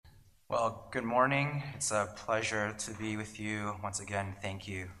Well, good morning. It's a pleasure to be with you once again. Thank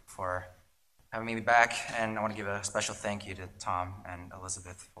you for having me back, and I want to give a special thank you to Tom and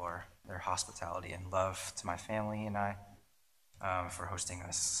Elizabeth for their hospitality and love to my family and I for hosting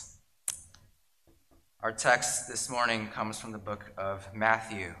us. Our text this morning comes from the book of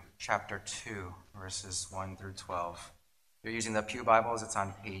Matthew, chapter 2, verses 1 through 12. If you're using the Pew Bibles, it's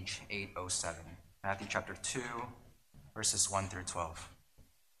on page 807. Matthew chapter 2, verses 1 through 12.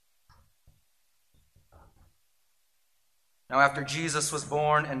 Now after Jesus was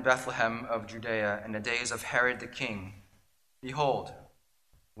born in Bethlehem of Judea in the days of Herod the king, behold,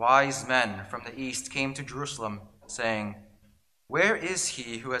 wise men from the east came to Jerusalem, saying, "Where is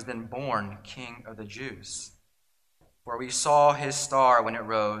he who has been born King of the Jews? For we saw his star when it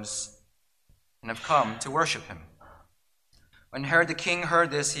rose, and have come to worship him." When Herod the king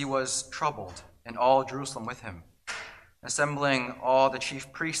heard this, he was troubled, and all Jerusalem with him. Assembling all the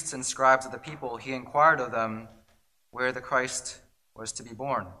chief priests and scribes of the people, he inquired of them where the Christ was to be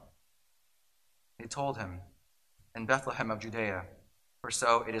born. They told him, "In Bethlehem of Judea, for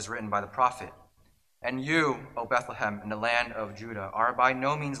so it is written by the prophet, 'And you, O Bethlehem, in the land of Judah, are by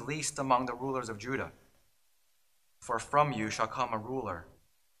no means least among the rulers of Judah. For from you shall come a ruler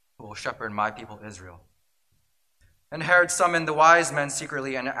who will shepherd my people Israel.' And Herod summoned the wise men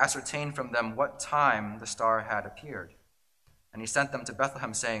secretly and ascertained from them what time the star had appeared. And he sent them to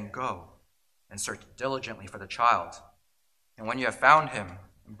Bethlehem, saying, 'Go and search diligently for the child. And when you have found him,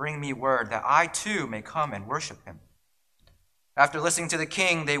 bring me word that I too may come and worship him.' After listening to the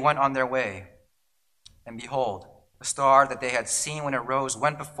king, they went on their way. And behold, the star that they had seen when it rose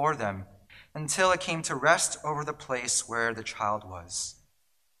went before them until it came to rest over the place where the child was.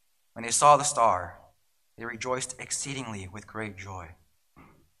 When they saw the star, they rejoiced exceedingly with great joy.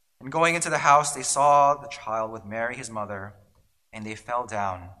 And going into the house, they saw the child with Mary his mother, and they fell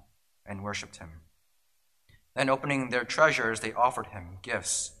down and worshipped him. Then opening their treasures, they offered him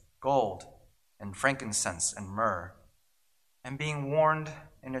gifts, gold and frankincense and myrrh. And being warned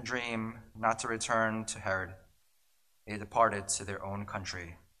in a dream not to return to Herod, they departed to their own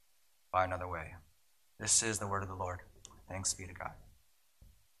country by another way." This is the word of the Lord. Thanks be to God.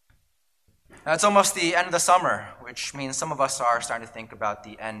 Now, it's almost the end of the summer, which means some of us are starting to think about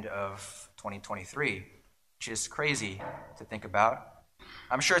the end of 2023, which is crazy to think about.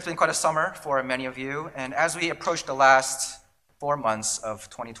 I'm sure it's been quite a summer for many of you, and as we approach the last 4 months of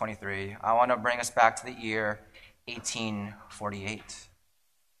 2023, I want to bring us back to the year 1848.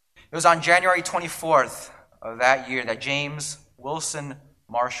 It was on January 24th of that year that James Wilson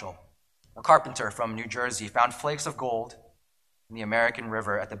Marshall, a carpenter from New Jersey, found flakes of gold in the American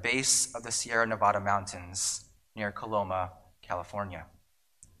River at the base of the Sierra Nevada mountains near Coloma, California.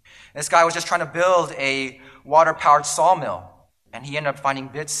 This guy was just trying to build a water-powered sawmill, and he ended up finding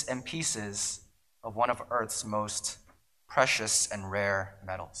bits and pieces of one of Earth's most precious and rare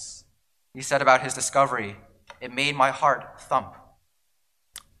metals. He said about his discovery, "It made my heart thump,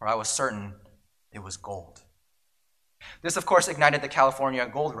 for I was certain it was gold." This, of course, ignited the California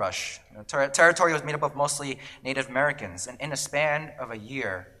gold rush. The territory was made up of mostly Native Americans, and in a span of a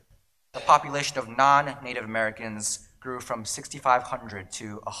year, the population of non-Native Americans grew from 6,500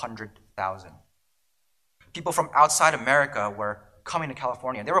 to 100,000. People from outside America were coming to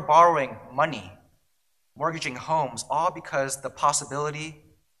California. They were borrowing money, mortgaging homes, all because the possibility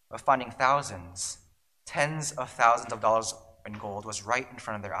of finding thousands, tens of thousands of dollars in gold was right in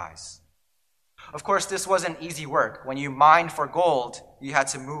front of their eyes. Of course, this wasn't easy work. When you mined for gold, you had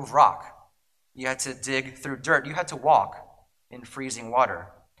to move rock. You had to dig through dirt. You had to walk in freezing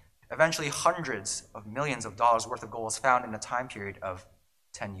water. Eventually, hundreds of millions of dollars worth of gold was found in a time period of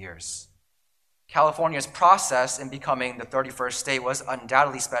 10 years. California's process in becoming the 31st state was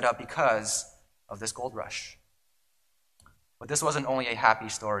undoubtedly sped up because of this gold rush. But this wasn't only a happy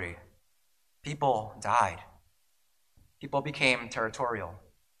story. People died. People became territorial.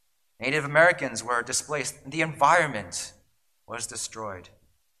 Native Americans were displaced. The environment was destroyed.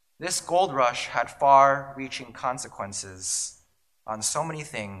 This gold rush had far-reaching consequences on so many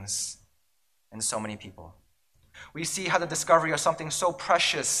things and so many people. We see how the discovery of something so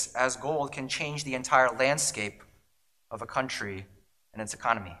precious as gold can change the entire landscape of a country and its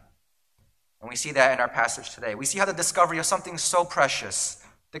economy. And we see that in our passage today. We see how the discovery of something so precious,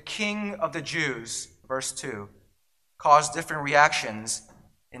 the King of the Jews, verse 2, caused different reactions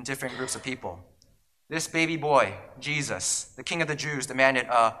in different groups of people. This baby boy, Jesus, the King of the Jews, demanded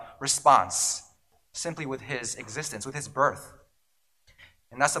a response simply with his existence, with his birth.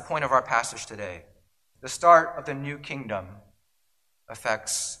 And that's the point of our passage today. The start of the new kingdom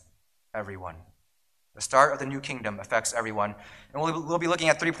affects everyone. The start of the new kingdom affects everyone. And we'll be looking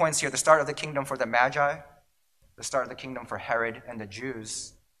at 3 points here. The start of the kingdom for the Magi, the start of the kingdom for Herod and the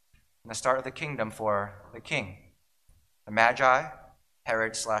Jews, and the start of the kingdom for the king. The Magi,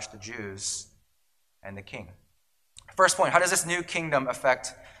 Herod/the Jews, and the king. First point, how does this new kingdom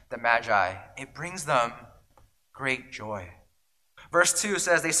affect the Magi? It brings them great joy. Verse 2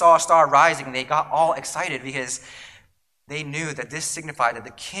 says they saw a star rising and they got all excited because they knew that this signified that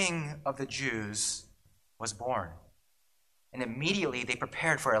the King of the Jews was born. And immediately they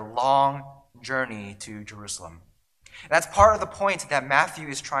prepared for a long journey to Jerusalem. And that's part of the point that Matthew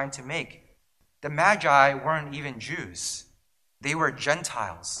is trying to make. The Magi weren't even Jews. They were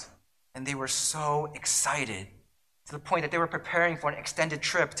Gentiles. And they were so excited to the point that they were preparing for an extended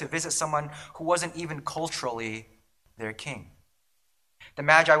trip to visit someone who wasn't even culturally their king. The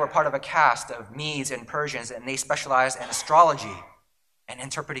Magi were part of a caste of Medes and Persians, and they specialized in astrology and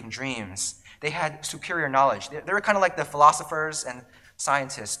interpreting dreams. They had superior knowledge. They were kind of like the philosophers and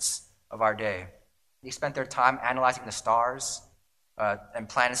scientists of our day. They spent their time analyzing the stars and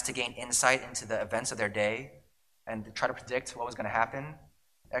planets to gain insight into the events of their day and to try to predict what was going to happen.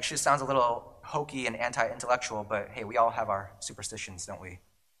 It actually sounds a little hokey and anti-intellectual, but hey, we all have our superstitions, don't we?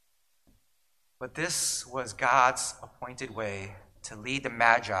 But this was God's appointed way to lead the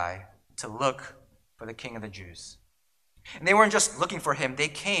Magi to look for the King of the Jews. And they weren't just looking for him, they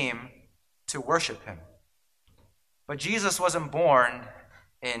came to worship him. But Jesus wasn't born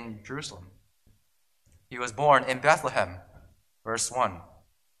in Jerusalem. He was born in Bethlehem, verse 1.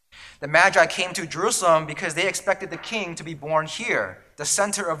 The Magi came to Jerusalem because they expected the king to be born here, the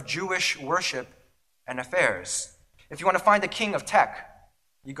center of Jewish worship and affairs. If you want to find the king of tech,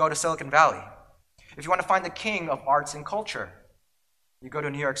 you go to Silicon Valley. If you want to find the king of arts and culture, you go to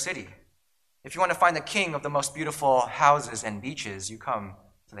New York City. If you want to find the king of the most beautiful houses and beaches, you come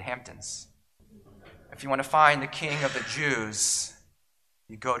to the Hamptons. If you want to find the king of the Jews,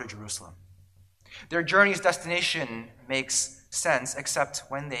 you go to Jerusalem. Their journey's destination makes sense, except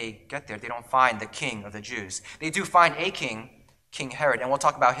when they get there, they don't find the king of the Jews. They do find a king, King Herod, and we'll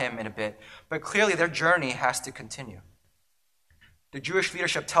talk about him in a bit, but clearly their journey has to continue. The Jewish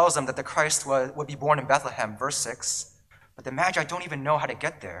leadership tells them that the Christ would be born in Bethlehem, verse 6, but the Magi don't even know how to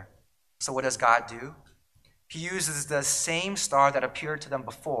get there. So what does God do? He uses the same star that appeared to them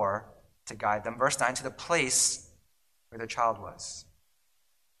before to guide them, verse 9, to the place where the child was.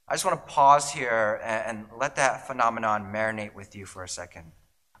 I just want to pause here and let that phenomenon marinate with you for a second.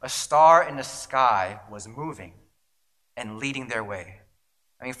 A star in the sky was moving and leading their way.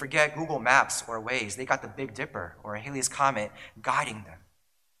 I mean, forget Google Maps or Waze. They got the Big Dipper or Halley's Comet guiding them.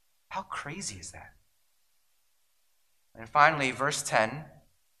 How crazy is that? And finally, verse 10,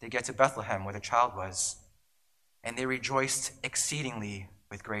 they get to Bethlehem where the child was, and they rejoiced exceedingly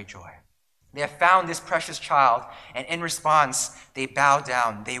with great joy. They have found this precious child, and in response, they bow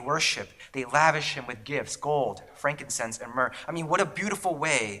down, they worship, they lavish him with gifts, gold, frankincense, and myrrh. I mean, what a beautiful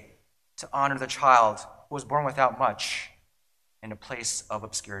way to honor the child who was born without much in a place of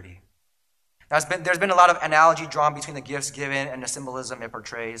obscurity. There's been a lot of analogy drawn between the gifts given and the symbolism it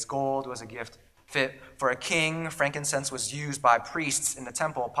portrays. Gold was a gift fit for a king. Frankincense was used by priests in the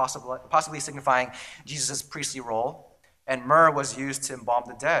temple, possibly signifying Jesus' priestly role. And myrrh was used to embalm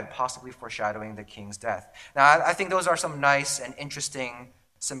the dead, possibly foreshadowing the king's death. Now, I think those are some nice and interesting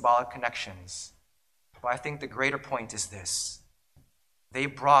symbolic connections. But I think the greater point is this. They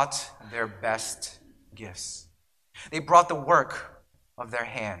brought their best gifts. They brought the work of their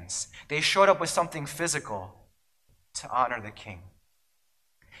hands. They showed up with something physical to honor the king.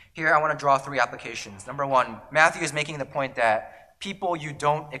 Here, I want to draw 3 applications. Number 1, Matthew is making the point that people you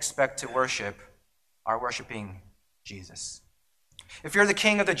don't expect to worship are worshiping Jesus. If you're the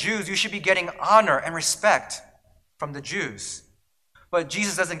king of the Jews, you should be getting honor and respect from the Jews. But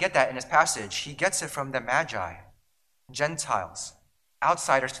Jesus doesn't get that in his passage. He gets it from the Magi, Gentiles,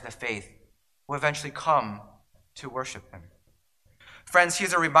 outsiders to the faith, who eventually come to worship him. Friends,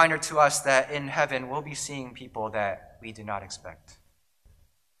 here's a reminder to us that in heaven, we'll be seeing people that we do not expect.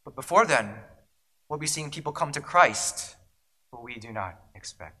 But before then, we'll be seeing people come to Christ who we do not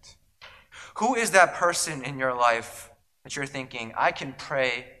expect. Who is that person in your life that you're thinking, I can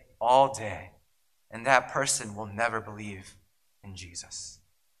pray all day, and that person will never believe in Jesus?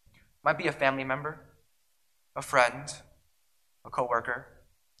 Might be a family member, a friend, a coworker.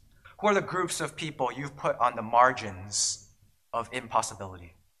 Who are the groups of people you've put on the margins of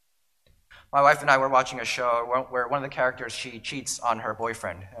impossibility? My wife and I were watching a show where one of the characters, she cheats on her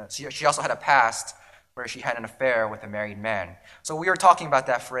boyfriend. She also had a past where she had an affair with a married man. So we were talking about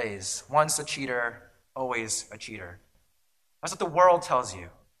that phrase, once a cheater, always a cheater. That's what the world tells you.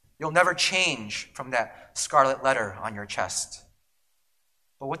 You'll never change from that scarlet letter on your chest.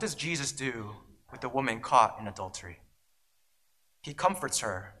 But what does Jesus do with the woman caught in adultery? He comforts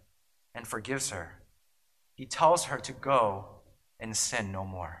her and forgives her. He tells her to go and sin no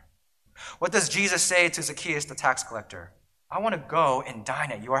more. What does Jesus say to Zacchaeus, the tax collector? I want to go and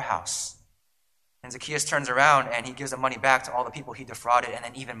dine at your house. And Zacchaeus turns around and he gives the money back to all the people he defrauded, and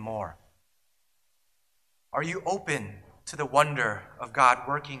then even more. Are you open to the wonder of God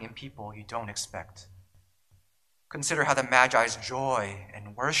working in people you don't expect? Consider how the Magi's joy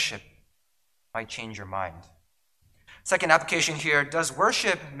and worship might change your mind. Second application here, does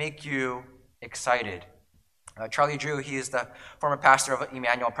worship make you excited? Charlie Drew, he is the former pastor of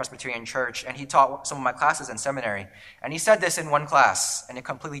Emmanuel Presbyterian Church, and he taught some of my classes in seminary. And he said this in one class, and it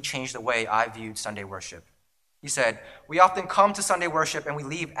completely changed the way I viewed Sunday worship. He said, we often come to Sunday worship and we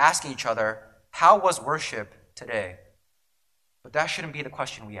leave asking each other, how was worship today? But that shouldn't be the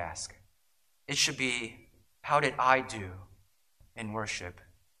question we ask. It should be, how did I do in worship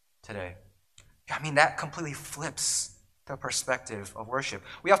today? I mean, that completely flips the perspective of worship.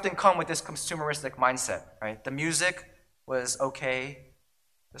 We often come with this consumeristic mindset, right? The music was okay.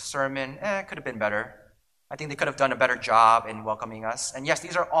 The sermon, could have been better. I think they could have done a better job in welcoming us. And yes,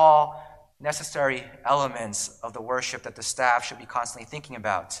 these are all necessary elements of the worship that the staff should be constantly thinking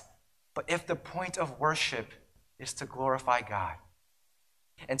about. But if the point of worship is to glorify God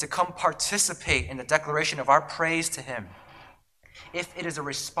and to come participate in the declaration of our praise to Him, if it is a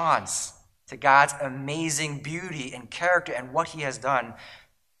response to God's amazing beauty and character and what He has done,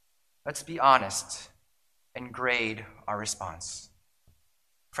 let's be honest and grade our response.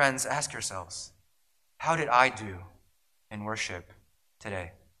 Friends, ask yourselves, how did I do in worship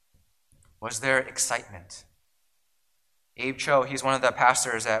today? Was there excitement? Abe Cho, he's one of the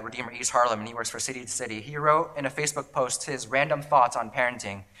pastors at Redeemer East Harlem, and he works for City to City. He wrote in a Facebook post his random thoughts on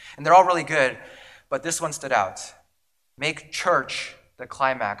parenting, and they're all really good, but this one stood out. Make church the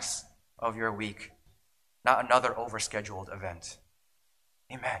climax of your week, not another overscheduled event.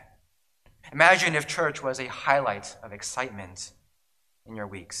 Amen. Imagine if church was a highlight of excitement in your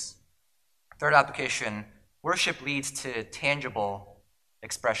weeks. Third application, worship leads to tangible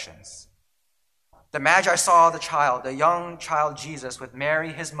expressions. The Magi saw the young child Jesus with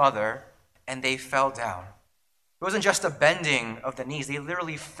Mary, his mother, and they fell down. It wasn't just a bending of the knees. They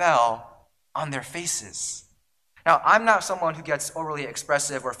literally fell on their faces. Now, I'm not someone who gets overly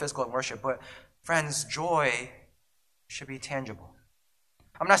expressive or physical in worship, but friends, joy should be tangible.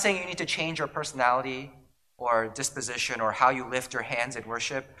 I'm not saying you need to change your personality or disposition or how you lift your hands in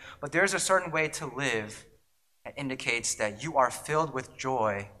worship, but there's a certain way to live that indicates that you are filled with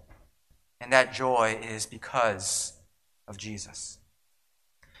joy, and that joy is because of Jesus.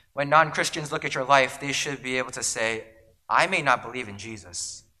 When non-Christians look at your life, they should be able to say, I may not believe in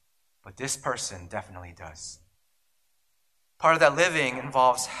Jesus, but this person definitely does. Part of that living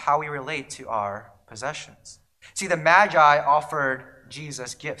involves how we relate to our possessions. See, the Magi offered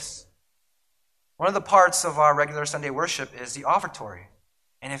Jesus gifts. One of the parts of our regular Sunday worship is the offertory.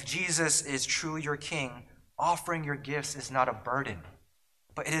 And if Jesus is truly your king, offering your gifts is not a burden,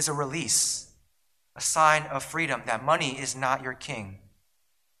 but it is a release, a sign of freedom that money is not your king,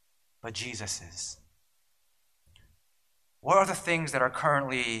 but Jesus is. What are the things that are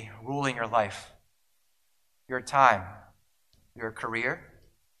currently ruling your life? Your time, your career,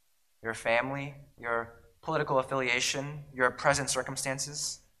 your family, your political affiliation, your present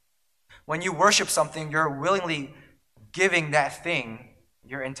circumstances. When you worship something, you're willingly giving that thing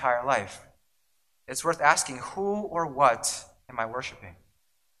your entire life. It's worth asking, who or what am I worshiping?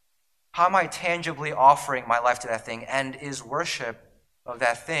 How am I tangibly offering my life to that thing? And is worship of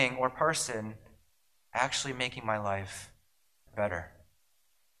that thing or person actually making my life better?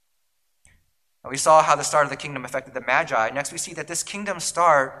 We saw how the start of the kingdom affected the Magi. Next, we see that this kingdom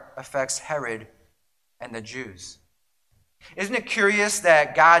start affects Herod and the Jews. Isn't it curious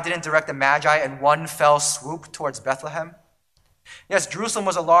that God didn't direct the Magi in one fell swoop towards Bethlehem? Yes, Jerusalem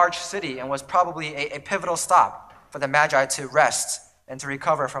was a large city and was probably a pivotal stop for the Magi to rest and to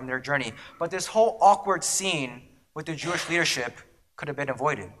recover from their journey. But this whole awkward scene with the Jewish leadership could have been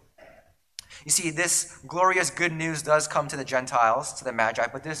avoided. You see, this glorious good news does come to the Gentiles, to the Magi,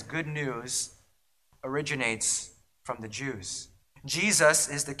 but this good news originates from the Jews. Jesus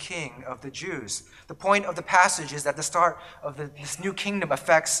is the King of the Jews. The point of the passage is that the start of this new kingdom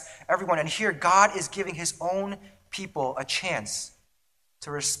affects everyone. And here, God is giving His own people a chance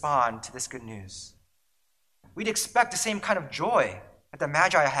to respond to this good news. We'd expect the same kind of joy that the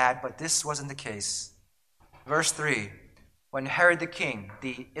Magi had, but this wasn't the case. Verse 3, when Herod the king,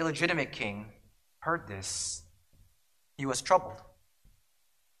 the illegitimate king, heard this, he was troubled.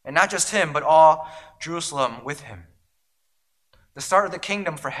 And not just him, but all Jerusalem with him. The start of the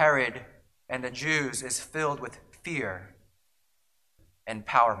kingdom for Herod and the Jews is filled with fear and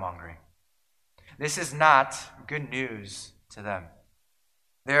power-mongering. This is not good news to them.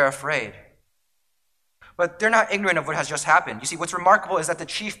 They're afraid. But they're not ignorant of what has just happened. You see, what's remarkable is that the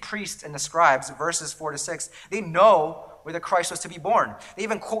chief priests and the scribes, verses 4 to 6, they know where the Christ was to be born. They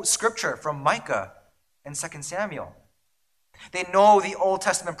even quote scripture from Micah and 2 Samuel. They know the Old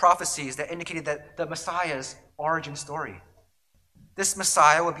Testament prophecies that indicated that the Messiah's origin story. This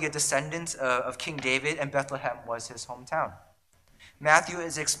Messiah would be a descendant of King David, and Bethlehem was his hometown. Matthew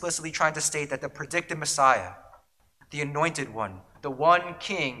is explicitly trying to state that the predicted Messiah, the anointed one, the one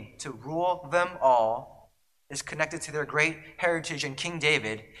king to rule them all, is connected to their great heritage in King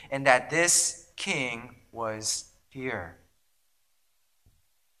David, and that this king was here.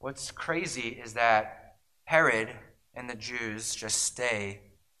 What's crazy is that Herod and the Jews just stay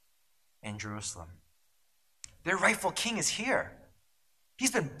in Jerusalem. Their rightful king is here.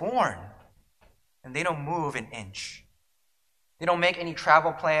 He's been born, and they don't move an inch. They don't make any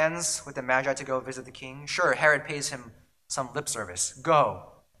travel plans with the Magi to go visit the king. Sure, Herod pays him some lip service. Go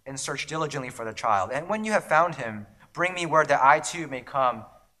and search diligently for the child. And when you have found him, bring me word that I too may come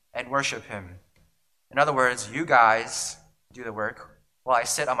and worship him. In other words, you guys do the work while I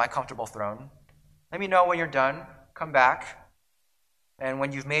sit on my comfortable throne. Let me know when you're done. Come back. And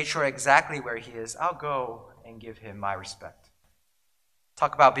when you've made sure exactly where he is, I'll go and give him my respect.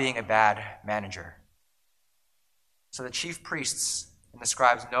 Talk about being a bad manager. So the chief priests and the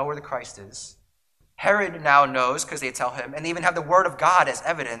scribes know where the Christ is. Herod now knows because they tell him, and they even have the word of God as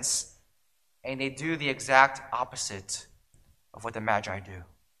evidence, and they do the exact opposite of what the Magi do.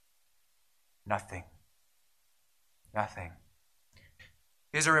 Nothing. Nothing.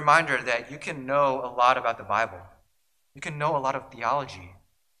 Here's a reminder that you can know a lot about the Bible. You can know a lot of theology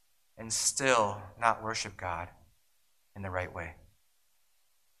and still not worship God in the right way.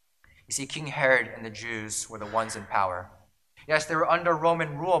 You see, King Herod and the Jews were the ones in power. Yes, they were under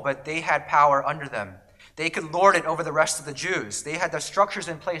Roman rule, but they had power under them. They could lord it over the rest of the Jews. They had the structures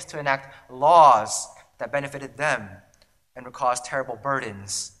in place to enact laws that benefited them and would cause terrible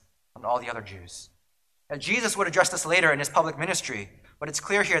burdens on all the other Jews. Now, Jesus would address this later in his public ministry, but it's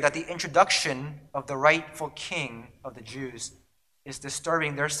clear here that the introduction of the rightful king of the Jews is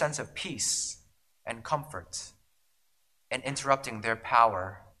disturbing their sense of peace and comfort and interrupting their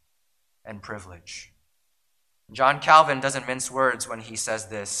power and privilege. John Calvin doesn't mince words when he says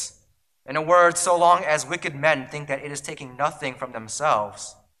this. In a word, so long as wicked men think that it is taking nothing from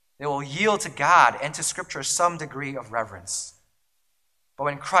themselves, they will yield to God and to Scripture some degree of reverence. But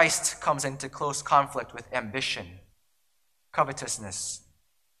when Christ comes into close conflict with ambition, covetousness,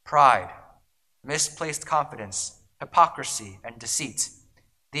 pride, misplaced confidence, hypocrisy, and deceit,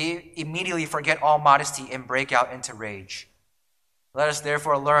 they immediately forget all modesty and break out into rage. Let us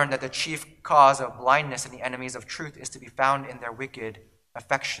therefore learn that the chief cause of blindness in the enemies of truth is to be found in their wicked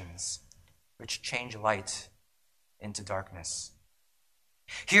affections, which change light into darkness.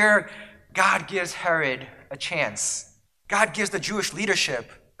 Here, God gives Herod a chance. God gives the Jewish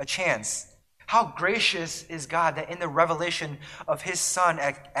leadership a chance. How gracious is God that in the revelation of his Son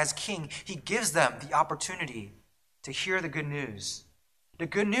as king, he gives them the opportunity to hear the good news. The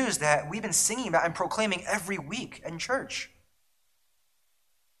good news that we've been singing about and proclaiming every week in church.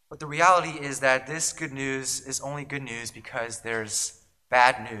 But the reality is that this good news is only good news because there's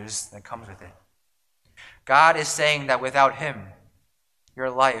bad news that comes with it. God is saying that without him, your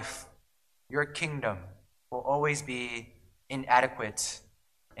life, your kingdom will always be inadequate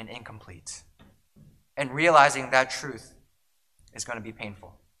and incomplete. And realizing that truth is going to be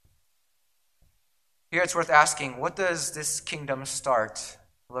painful. Here it's worth asking, what does this kingdom start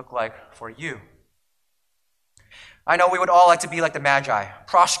look like for you? I know we would all like to be like the Magi,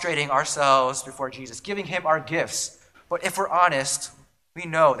 prostrating ourselves before Jesus, giving him our gifts. But if we're honest, we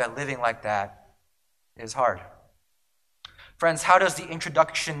know that living like that is hard. Friends, how does the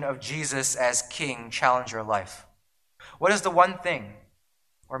introduction of Jesus as king challenge your life? What is the one thing,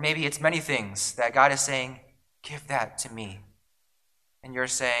 or maybe it's many things, that God is saying, give that to me? And you're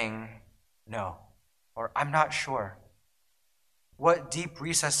saying, no, or I'm not sure. What deep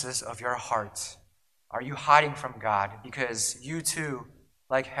recesses of your heart are you hiding from God because you too,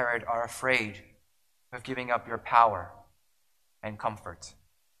 like Herod, are afraid of giving up your power and comfort?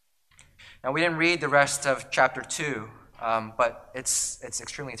 Now, we didn't read the rest of chapter 2, but it's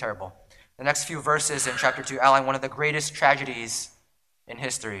extremely terrible. The next few verses in chapter 2 outline one of the greatest tragedies in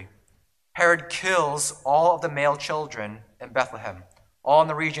history. Herod kills all of the male children in Bethlehem, all in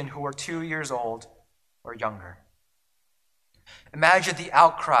the region who were 2 years old or younger. Imagine the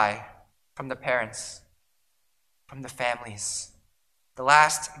outcry from the parents, from the families, the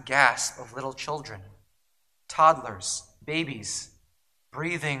last gasp of little children, toddlers, babies,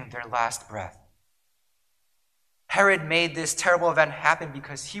 breathing their last breath. Herod made this terrible event happen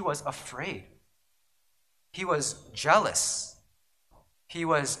because he was afraid. He was jealous. He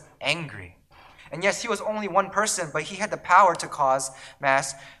was angry. And yes, he was only one person, but he had the power to cause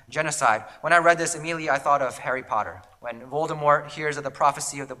mass genocide. When I read this, immediately I thought of Harry Potter. When Voldemort hears of the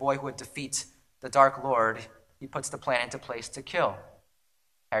prophecy of the boy who would defeat the Dark Lord, he puts the plan into place to kill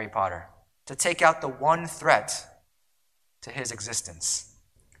Harry Potter, to take out the one threat to his existence.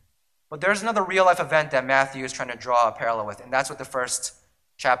 But there's another real-life event that Matthew is trying to draw a parallel with, and that's with the first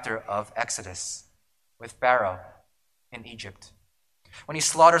chapter of Exodus, with Pharaoh in Egypt, when he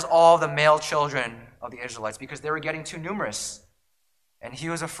slaughters all the male children of the Israelites because they were getting too numerous, and he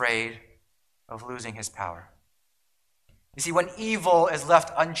was afraid of losing his power. You see, when evil is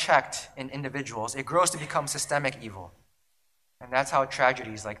left unchecked in individuals, it grows to become systemic evil. And that's how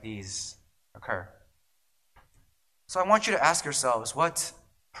tragedies like these occur. So I want you to ask yourselves, what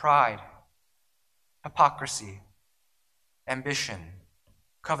pride, hypocrisy, ambition,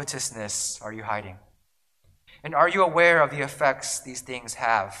 covetousness are you hiding? And are you aware of the effects these things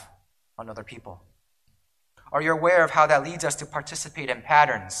have on other people? Are you aware of how that leads us to participate in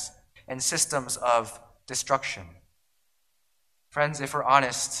patterns and systems of destruction? Friends, if we're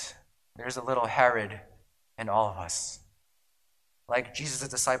honest, there's a little Herod in all of us. Like Jesus'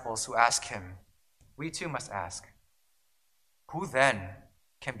 disciples who ask him, we too must ask, who then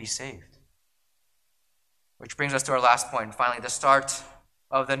can be saved? Which brings us to our last point, finally, the start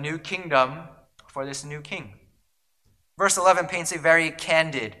of the new kingdom for this new king. Verse 11 paints a very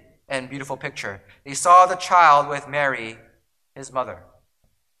candid and beautiful picture. They saw the child with Mary, his mother.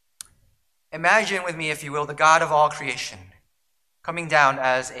 Imagine with me, if you will, the God of all creation coming down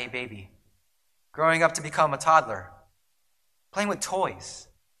as a baby, growing up to become a toddler, playing with toys,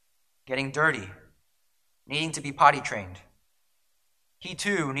 getting dirty, needing to be potty trained. He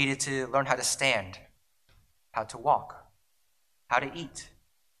too needed to learn how to stand, how to walk, how to eat,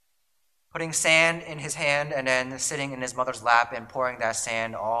 putting sand in his hand and then sitting in his mother's lap and pouring that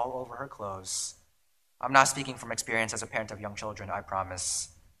sand all over her clothes. I'm not speaking from experience as a parent of young children, I promise.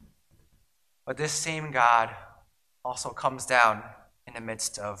 But this same God also comes down in the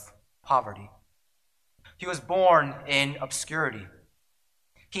midst of poverty. He was born in obscurity.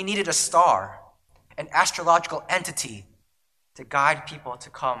 He needed a star, an astrological entity, to guide people to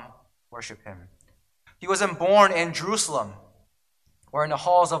come worship him. He wasn't born in Jerusalem, or in the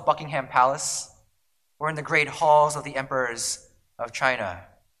halls of Buckingham Palace, or in the great halls of the emperors of China.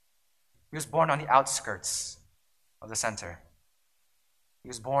 He was born on the outskirts of the center. He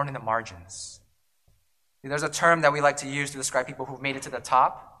was born in the margins. There's a term that we like to use to describe people who've made it to the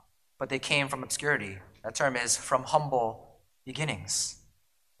top, but they came from obscurity. That term is from humble beginnings.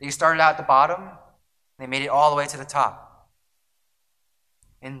 They started out at the bottom, they made it all the way to the top.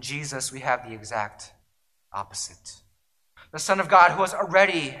 In Jesus, we have the exact opposite. The Son of God who was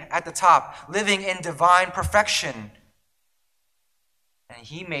already at the top, living in divine perfection. And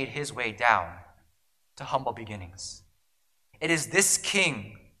he made his way down to humble beginnings. It is this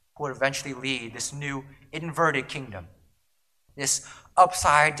king who would eventually lead this new inverted kingdom, this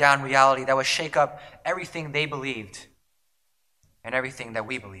upside-down reality that would shake up everything they believed and everything that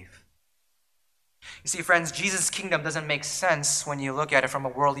we believe. You see, friends, Jesus' kingdom doesn't make sense when you look at it from a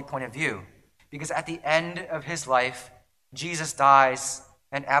worldly point of view, because at the end of his life, Jesus dies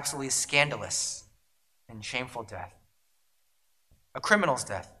an absolutely scandalous and shameful death, a criminal's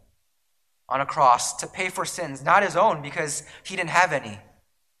death on a cross to pay for sins, not his own because he didn't have any,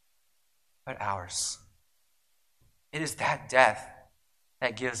 but ours. It is that death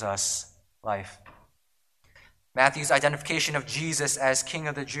that gives us life. Matthew's identification of Jesus as King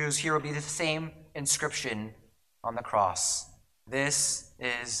of the Jews here will be the same inscription on the cross. This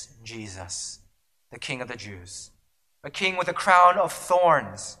is Jesus, the King of the Jews. A king with a crown of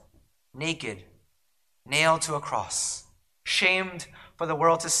thorns, naked, nailed to a cross, shamed for the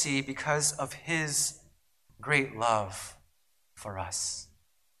world to see because of his great love for us.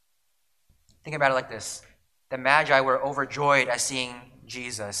 Think about it like this. The Magi were overjoyed at seeing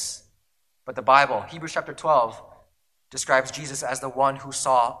Jesus, but the Bible, Hebrews chapter 12, describes Jesus as the one who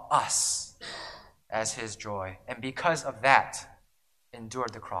saw us as his joy, and because of that,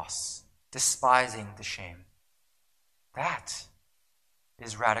 endured the cross, despising the shame. That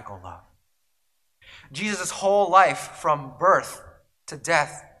is radical love. Jesus' whole life, from birth to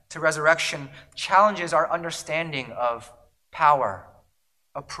death to resurrection, challenges our understanding of power,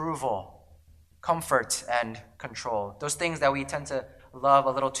 approval, comfort and control. Those things that we tend to love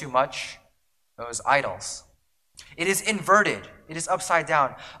a little too much, those idols. It is inverted. It is upside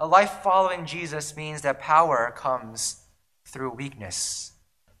down. A life following Jesus means that power comes through weakness.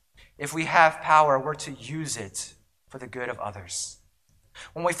 If we have power, we're to use it for the good of others.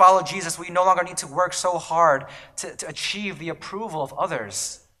 When we follow Jesus, we no longer need to work so hard to achieve the approval of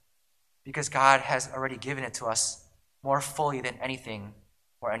others because God has already given it to us more fully than anything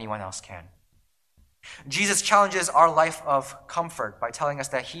or anyone else can. Jesus challenges our life of comfort by telling us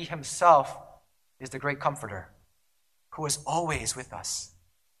that he himself is the great comforter who is always with us.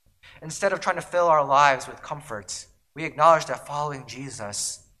 Instead of trying to fill our lives with comfort, we acknowledge that following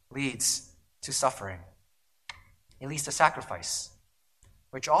Jesus leads to suffering. It leads to sacrifice,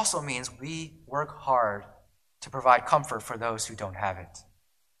 which also means we work hard to provide comfort for those who don't have it.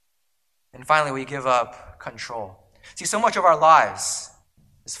 And finally, we give up control. See, so much of our lives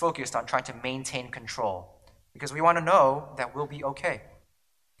is focused on trying to maintain control because we want to know that we'll be okay.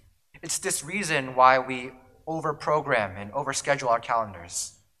 It's this reason why we overprogram and overschedule our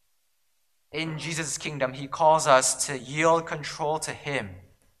calendars. In Jesus' kingdom, he calls us to yield control to him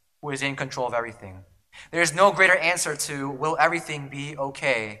who is in control of everything. There is no greater answer to, will everything be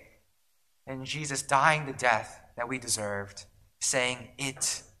okay, than Jesus dying the death that we deserved, saying,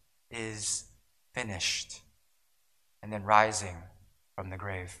 it is finished, and then rising from the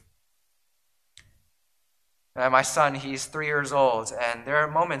grave. My son, he's 3 years old, and there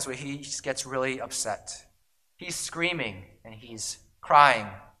are moments where he just gets really upset. He's screaming, and he's crying.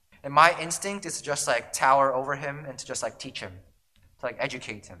 And my instinct is to just tower over him and to just teach him, to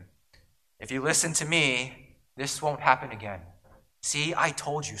educate him. If you listen to me, this won't happen again. See, I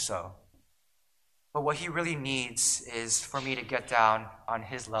told you so. But what he really needs is for me to get down on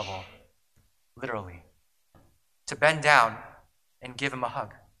his level, literally, to bend down and give him a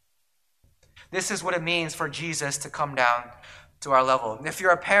hug. This is what it means for Jesus to come down to our level. And if you're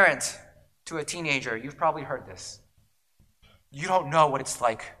a parent to a teenager, you've probably heard this. You don't know what it's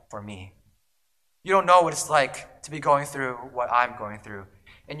like for me. You don't know what it's like to be going through what I'm going through.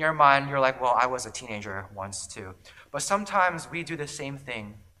 In your mind, you're like, well, I was a teenager once too. But sometimes we do the same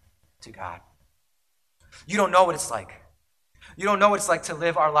thing to God. You don't know what it's like. You don't know what it's like to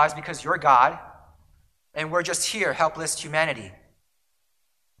live our lives because you're God, and we're just here, helpless humanity.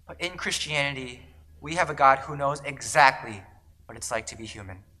 But in Christianity, we have a God who knows exactly what it's like to be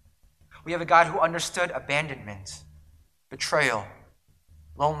human. We have a God who understood abandonment, betrayal,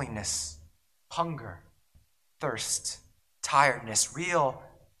 loneliness, hunger, thirst, tiredness, real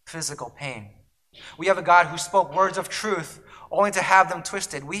physical pain. We have a God who spoke words of truth only to have them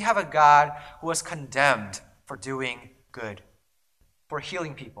twisted. We have a God who was condemned for doing good, for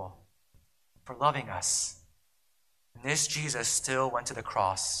healing people, for loving us. And this Jesus still went to the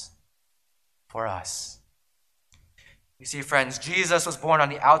cross for us. You see, friends, Jesus was born on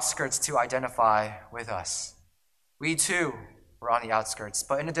the outskirts to identify with us. We too were on the outskirts,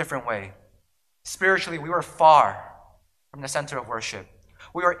 but in a different way. Spiritually, we were far from the center of worship.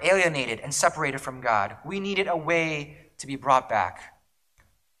 We were alienated and separated from God. We needed a way to be brought back.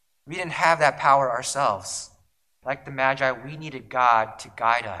 We didn't have that power ourselves. Like the Magi, we needed God to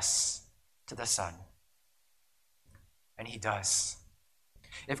guide us to the Son. And he does.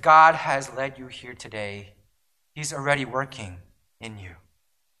 If God has led you here today, he's already working in you.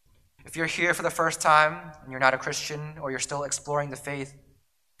 If you're here for the first time and you're not a Christian or you're still exploring the faith,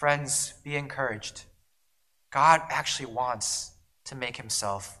 friends, be encouraged. God actually wants to make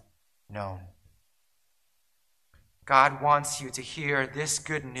himself known. God wants you to hear this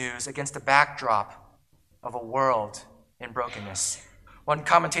good news against the backdrop of a world in brokenness. One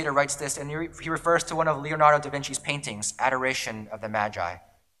commentator writes this, and he refers to one of Leonardo da Vinci's paintings, Adoration of the Magi.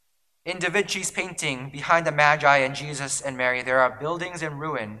 In Da Vinci's painting, behind the Magi and Jesus and Mary, there are buildings in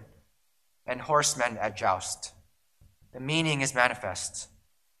ruin and horsemen at joust. The meaning is manifest.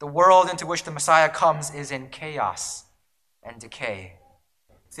 The world into which the Messiah comes is in chaos and decay.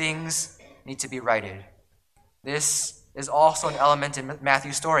 Things need to be righted. This is also an element in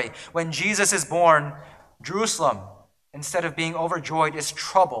Matthew's story. When Jesus is born, Jerusalem, instead of being overjoyed, is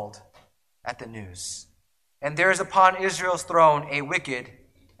troubled at the news. And there is upon Israel's throne a wicked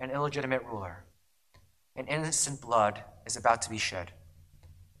and illegitimate ruler. And innocent blood is about to be shed.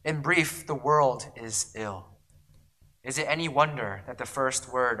 In brief, the world is ill. Is it any wonder that the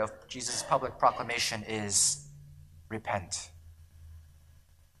first word of Jesus' public proclamation is repent?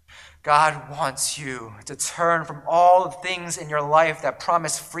 God wants you to turn from all the things in your life that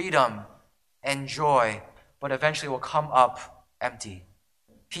promise freedom and joy, but eventually will come up empty.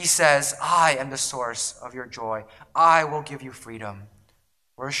 He says, I am the source of your joy. I will give you freedom.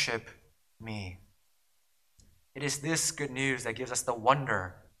 Worship me. It is this good news that gives us the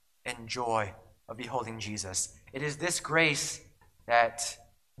wonder and joy of beholding Jesus. It is this grace that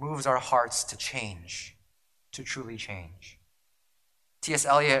moves our hearts to change, to truly change. T.S.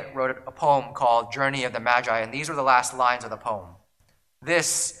 Eliot wrote a poem called Journey of the Magi, and these were the last lines of the poem.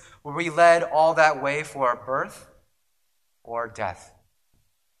 This, were we led all that way for birth or death?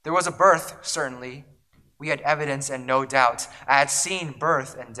 There was a birth, certainly. We had evidence and no doubt. I had seen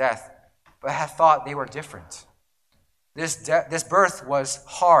birth and death, but I had thought they were different. This birth was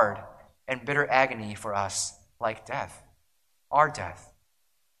hard and bitter agony for us, like death, our death.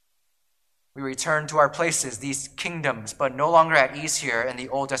 We returned to our places, these kingdoms, but no longer at ease here in the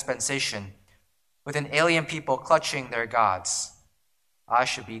old dispensation, with an alien people clutching their gods. I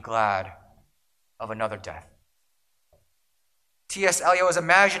should be glad of another death. T.S. Eliot was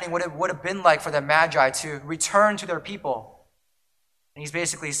imagining what it would have been like for the Magi to return to their people. And he's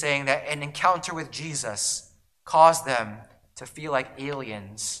basically saying that an encounter with Jesus caused them to feel like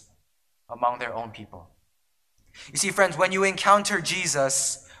aliens among their own people. You see, friends, when you encounter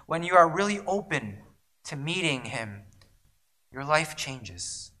Jesus, when you are really open to meeting him, your life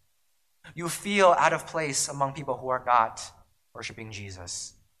changes. You feel out of place among people who are not worshiping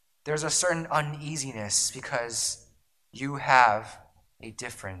Jesus. There's a certain uneasiness because you have a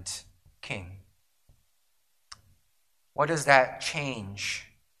different king. What does that change?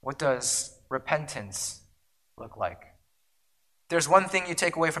 What does repentance look like? There's one thing you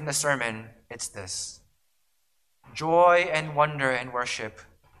take away from this sermon, it's this. Joy and wonder in worship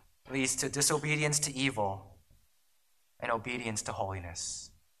leads to disobedience to evil and obedience to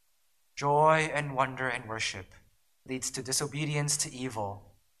holiness. Joy and wonder in worship leads to disobedience to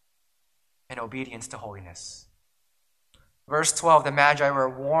evil and obedience to holiness. Verse 12, the Magi were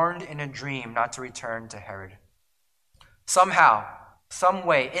warned in a dream not to return to Herod. Somehow, some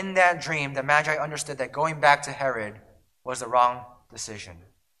way, in that dream, the Magi understood that going back to Herod was the wrong decision.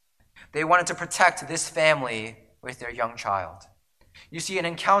 They wanted to protect this family with their young child. You see, an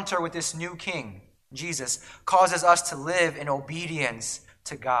encounter with this new king, Jesus, causes us to live in obedience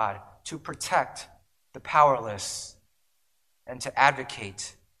to God, to protect the powerless, and to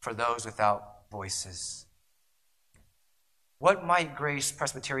advocate for those without voices. What might Grace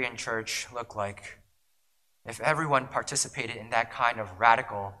Presbyterian Church look like if everyone participated in that kind of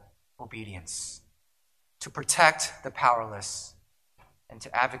radical obedience, to protect the powerless and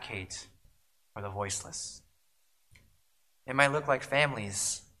to advocate for the voiceless? It might look like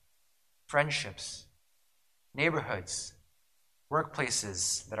families, friendships, neighborhoods,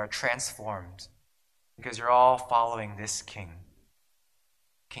 workplaces that are transformed because you're all following this King,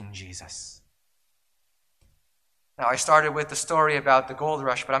 King Jesus. Now, I started with the story about the gold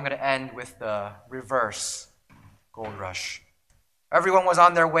rush, but I'm going to end with the reverse gold rush. Everyone was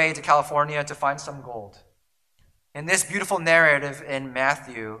on their way to California to find some gold. In this beautiful narrative in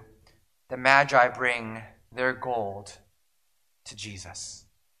Matthew, the Magi bring their gold to Jesus.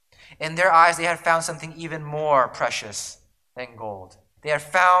 In their eyes, they had found something even more precious than gold. They had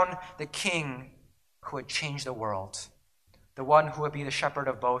found the king who would change the world, the one who would be the shepherd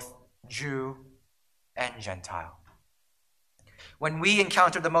of both Jew and Gentile. When we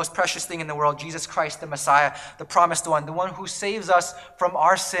encounter the most precious thing in the world, Jesus Christ, the Messiah, the promised one, the one who saves us from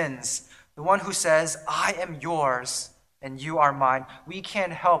our sins, the one who says, I am yours and you are mine, we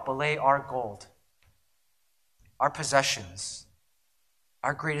can't help but lay our gold, our possessions,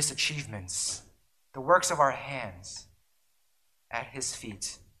 our greatest achievements, the works of our hands at his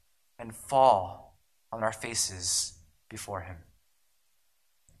feet and fall on our faces before him.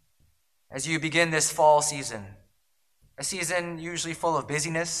 As you begin this fall season, a season usually full of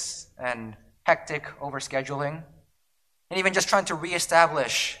busyness and hectic overscheduling, and even just trying to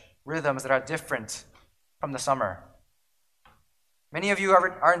reestablish rhythms that are different from the summer. Many of you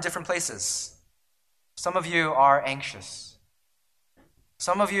are in different places. Some of you are anxious.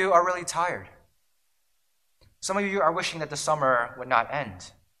 Some of you are really tired. Some of you are wishing that the summer would not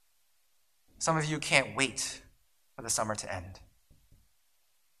end. Some of you can't wait for the summer to end.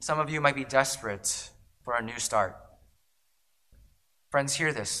 Some of you might be desperate for a new start. Friends,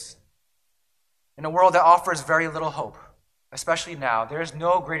 hear this. In a world that offers very little hope, especially now, there is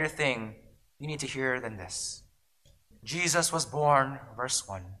no greater thing you need to hear than this. Jesus was born, verse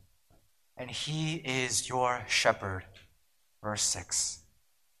 1, and he is your shepherd, verse 6.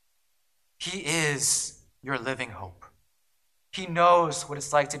 He is your living hope. He knows what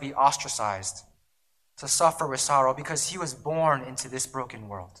it's like to be ostracized, to suffer with sorrow, because he was born into this broken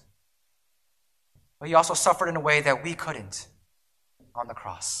world. But he also suffered in a way that we couldn't on the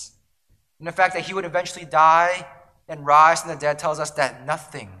cross. And the fact that he would eventually die and rise from the dead tells us that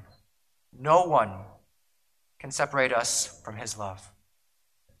nothing No one can separate us from his love.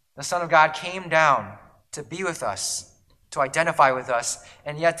 The Son of God came down to be with us, to identify with us,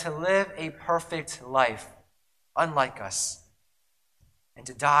 and yet to live a perfect life, unlike us, and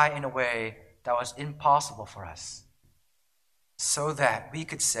to die in a way that was impossible for us, so that we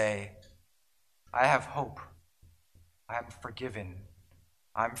could say, I have hope, I am forgiven,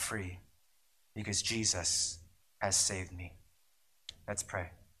 I'm free, because Jesus has saved me. Let's pray.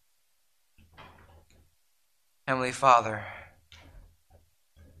 Heavenly Father,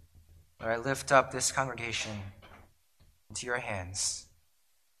 Lord, I lift up this congregation into your hands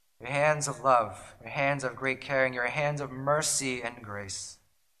of love, your hands of great caring, your hands of mercy and grace.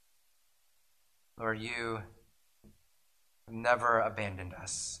 Lord, you have never abandoned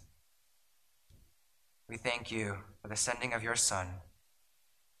us. We thank you for the sending of your Son.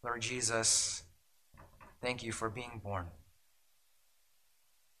 Lord Jesus, thank you for being born.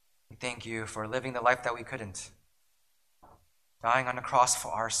 We thank you for living the life that we couldn't, dying on the cross for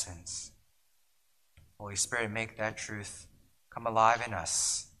our sins. Holy Spirit, make that truth come alive in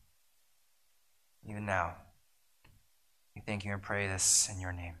us, even now. We thank you and pray this in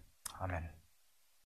your name. Amen.